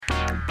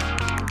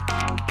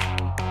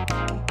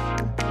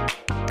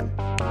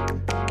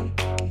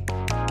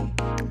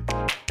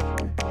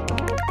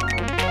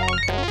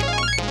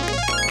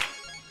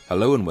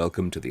Hello and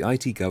welcome to the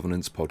IT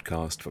Governance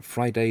Podcast for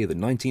Friday, the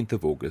 19th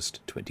of August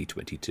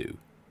 2022.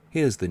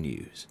 Here's the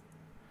news.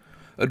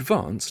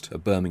 Advanced, a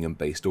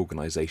Birmingham-based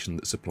organisation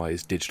that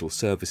supplies digital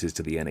services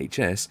to the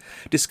NHS,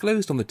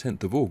 disclosed on the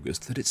 10th of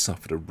August that it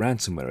suffered a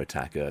ransomware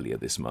attack earlier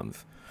this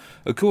month.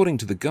 According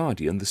to The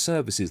Guardian, the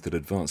services that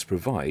Advanced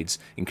provides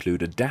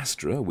include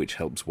Adastra, which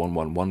helps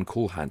 111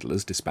 call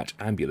handlers dispatch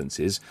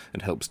ambulances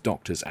and helps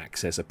doctors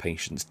access a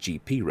patient's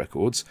GP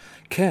records,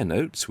 Care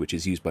Notes, which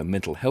is used by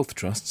mental health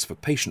trusts for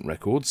patient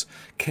records,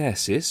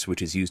 CareSys,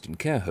 which is used in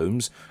care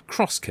homes,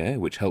 Crosscare,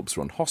 which helps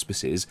run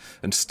hospices,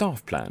 and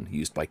Staffplan,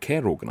 used by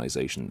care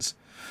organisations.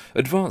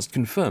 Advanced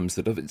confirms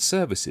that of its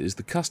services,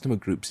 the customer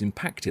groups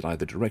impacted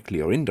either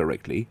directly or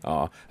indirectly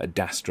are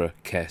Adastra,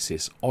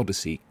 CareSys,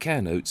 Odyssey,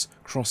 Care Notes,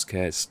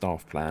 Crosscare,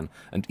 Staffplan,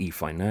 and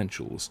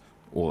eFinancials.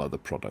 All other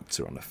products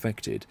are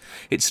unaffected.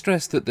 It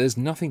stressed that there's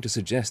nothing to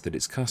suggest that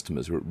its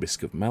customers are at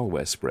risk of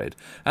malware spread,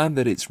 and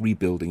that it's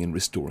rebuilding and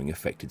restoring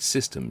affected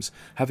systems,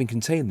 having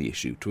contained the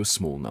issue to a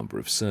small number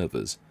of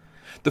servers.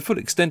 The full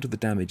extent of the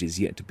damage is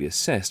yet to be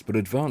assessed, but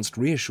Advanced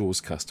reassures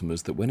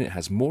customers that when it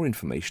has more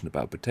information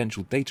about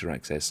potential data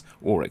access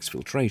or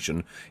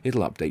exfiltration,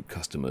 it'll update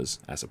customers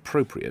as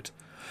appropriate.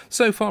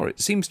 So far, it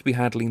seems to be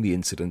handling the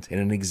incident in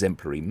an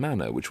exemplary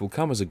manner, which will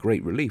come as a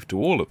great relief to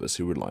all of us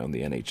who rely on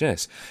the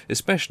NHS,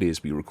 especially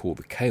as we recall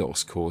the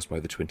chaos caused by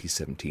the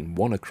 2017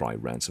 WannaCry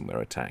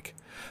ransomware attack.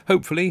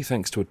 Hopefully,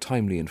 thanks to a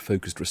timely and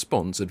focused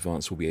response,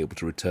 Advanced will be able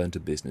to return to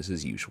business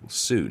as usual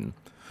soon.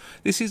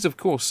 This is, of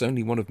course,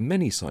 only one of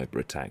many cyber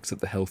attacks that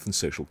the health and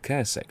social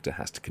care sector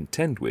has to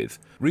contend with.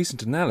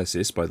 Recent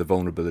analysis by the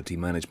vulnerability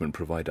management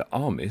provider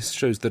Armis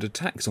shows that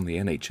attacks on the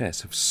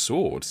NHS have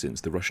soared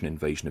since the Russian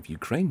invasion of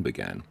Ukraine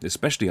began,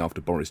 especially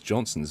after Boris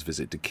Johnson's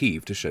visit to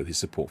Kyiv to show his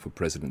support for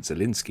President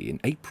Zelensky in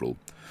April.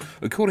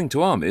 According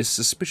to Armis,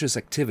 suspicious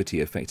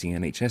activity affecting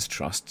NHS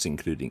trusts,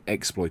 including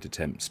exploit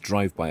attempts,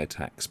 drive-by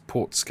attacks,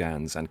 port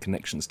scans, and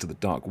connections to the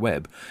dark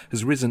web,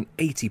 has risen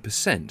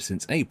 80%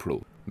 since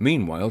April.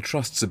 Meanwhile,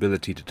 trusts'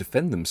 ability to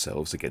defend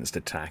themselves against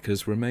attack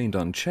has remained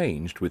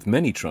unchanged, with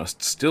many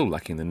trusts still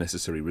lacking the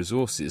necessary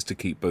resources to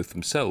keep both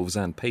themselves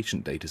and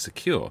patient data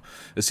secure,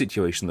 a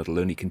situation that will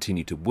only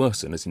continue to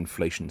worsen as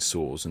inflation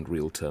soars and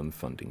real-term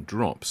funding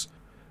drops.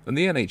 And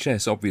the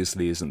NHS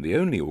obviously isn't the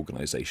only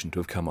organisation to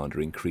have come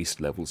under increased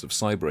levels of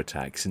cyber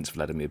attack since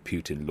Vladimir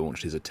Putin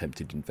launched his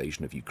attempted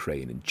invasion of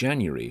Ukraine in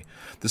January.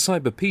 The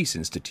Cyber Peace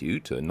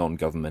Institute, a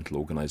non-governmental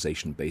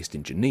organisation based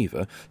in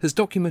Geneva, has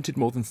documented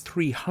more than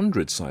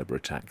 300 cyber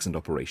attacks and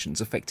operations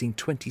affecting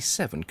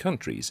 27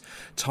 countries,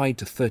 tied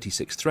to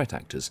 36 threat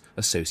actors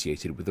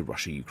associated with the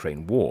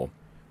Russia-Ukraine war.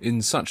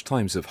 In such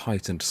times of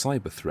heightened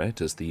cyber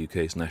threat, as the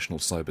UK's National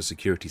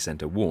Cybersecurity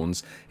Centre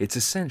warns, it's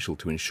essential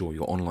to ensure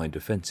your online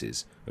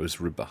defences are as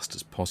robust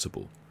as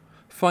possible.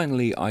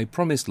 Finally, I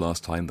promised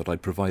last time that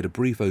I'd provide a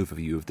brief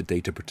overview of the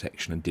Data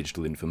Protection and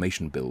Digital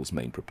Information Bill's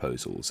main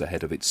proposals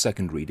ahead of its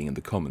second reading in the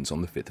Commons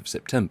on the 5th of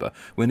September,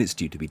 when it's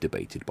due to be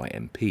debated by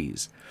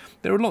MPs.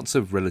 There are lots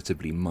of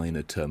relatively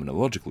minor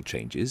terminological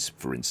changes,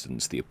 for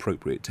instance the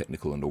appropriate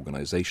technical and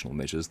organisational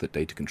measures that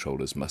data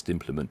controllers must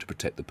implement to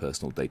protect the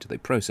personal data they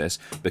process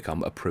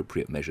become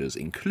appropriate measures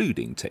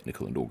including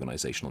technical and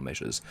organisational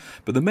measures,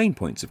 but the main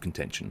points of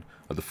contention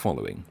are the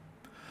following.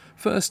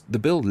 First, the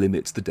bill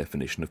limits the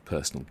definition of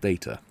personal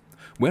data.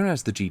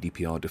 Whereas the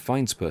GDPR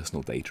defines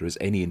personal data as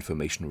any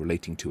information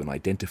relating to an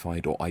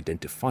identified or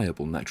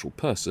identifiable natural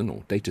person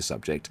or data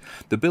subject,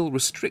 the bill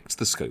restricts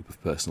the scope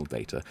of personal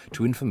data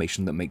to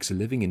information that makes a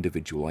living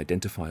individual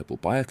identifiable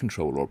by a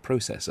controller or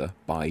processor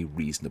by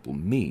reasonable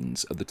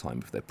means at the time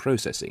of their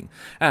processing,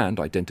 and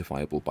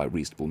identifiable by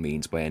reasonable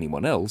means by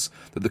anyone else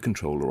that the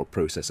controller or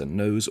processor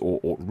knows or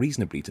ought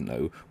reasonably to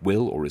know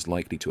will or is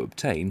likely to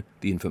obtain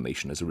the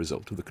information as a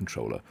result of the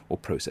controller or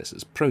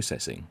processor's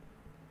processing.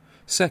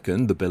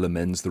 Second, the bill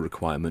amends the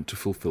requirement to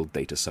fulfill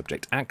data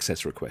subject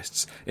access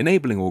requests,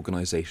 enabling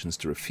organisations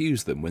to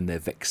refuse them when they're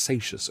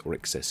vexatious or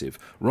excessive,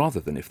 rather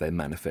than if they're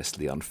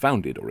manifestly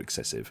unfounded or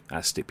excessive,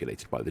 as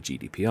stipulated by the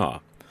GDPR.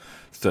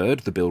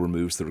 Third, the bill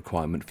removes the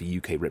requirement for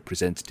UK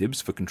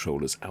representatives for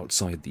controllers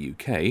outside the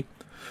UK.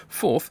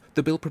 Fourth,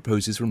 the bill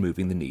proposes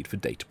removing the need for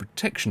data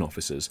protection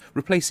officers,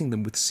 replacing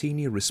them with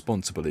senior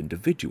responsible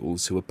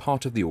individuals who are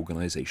part of the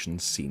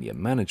organisation's senior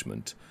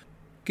management.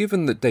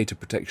 Given that data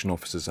protection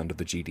officers under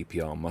the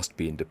GDPR must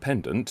be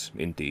independent,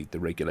 indeed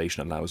the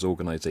regulation allows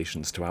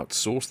organisations to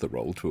outsource the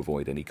role to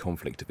avoid any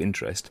conflict of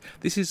interest,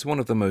 this is one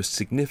of the most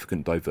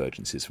significant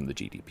divergences from the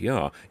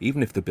GDPR,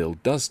 even if the bill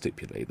does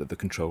stipulate that the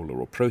controller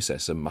or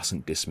processor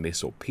mustn't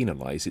dismiss or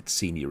penalise its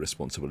senior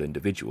responsible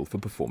individual for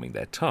performing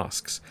their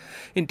tasks.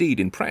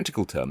 Indeed, in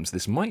practical terms,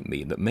 this might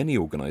mean that many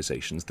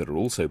organisations that are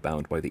also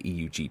bound by the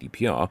EU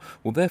GDPR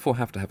will therefore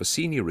have to have a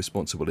senior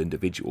responsible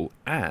individual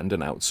and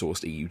an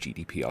outsourced EU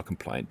GDPR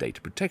compliant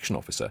data protection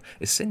officer,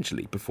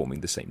 essentially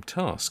performing the same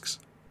tasks.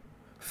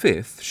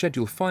 Fifth,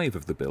 Schedule 5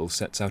 of the bill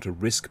sets out a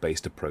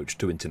risk-based approach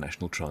to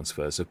international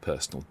transfers of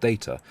personal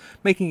data,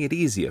 making it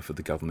easier for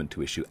the government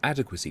to issue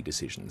adequacy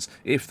decisions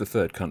if the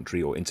third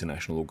country or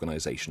international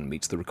organisation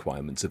meets the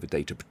requirements of a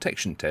data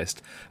protection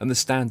test and the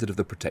standard of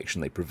the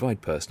protection they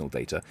provide personal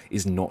data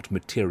is not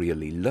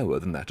materially lower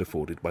than that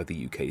afforded by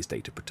the UK's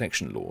data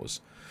protection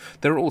laws.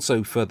 There are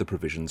also further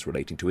provisions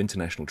relating to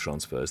international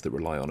transfers that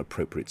rely on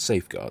appropriate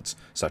safeguards,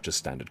 such as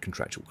standard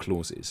contractual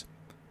clauses.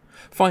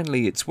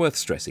 Finally, it's worth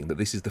stressing that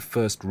this is the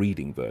first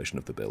reading version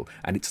of the bill,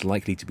 and it's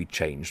likely to be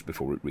changed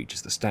before it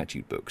reaches the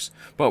statute books,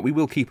 but we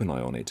will keep an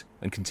eye on it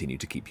and continue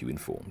to keep you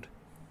informed.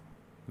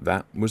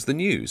 That was the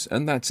news,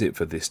 and that's it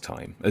for this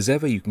time. As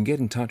ever, you can get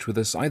in touch with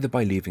us either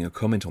by leaving a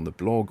comment on the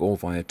blog or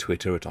via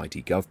Twitter at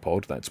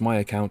ITGovPod, that's my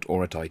account,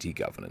 or at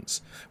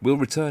ITGovernance. We'll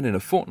return in a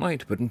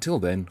fortnight, but until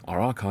then, our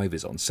archive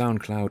is on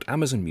SoundCloud,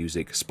 Amazon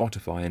Music,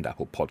 Spotify and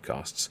Apple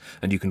Podcasts,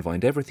 and you can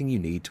find everything you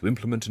need to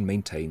implement and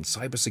maintain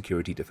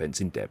cybersecurity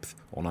defence in depth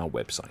on our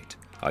website,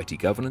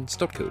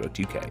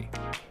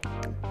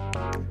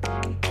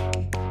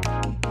 itgovernance.co.uk.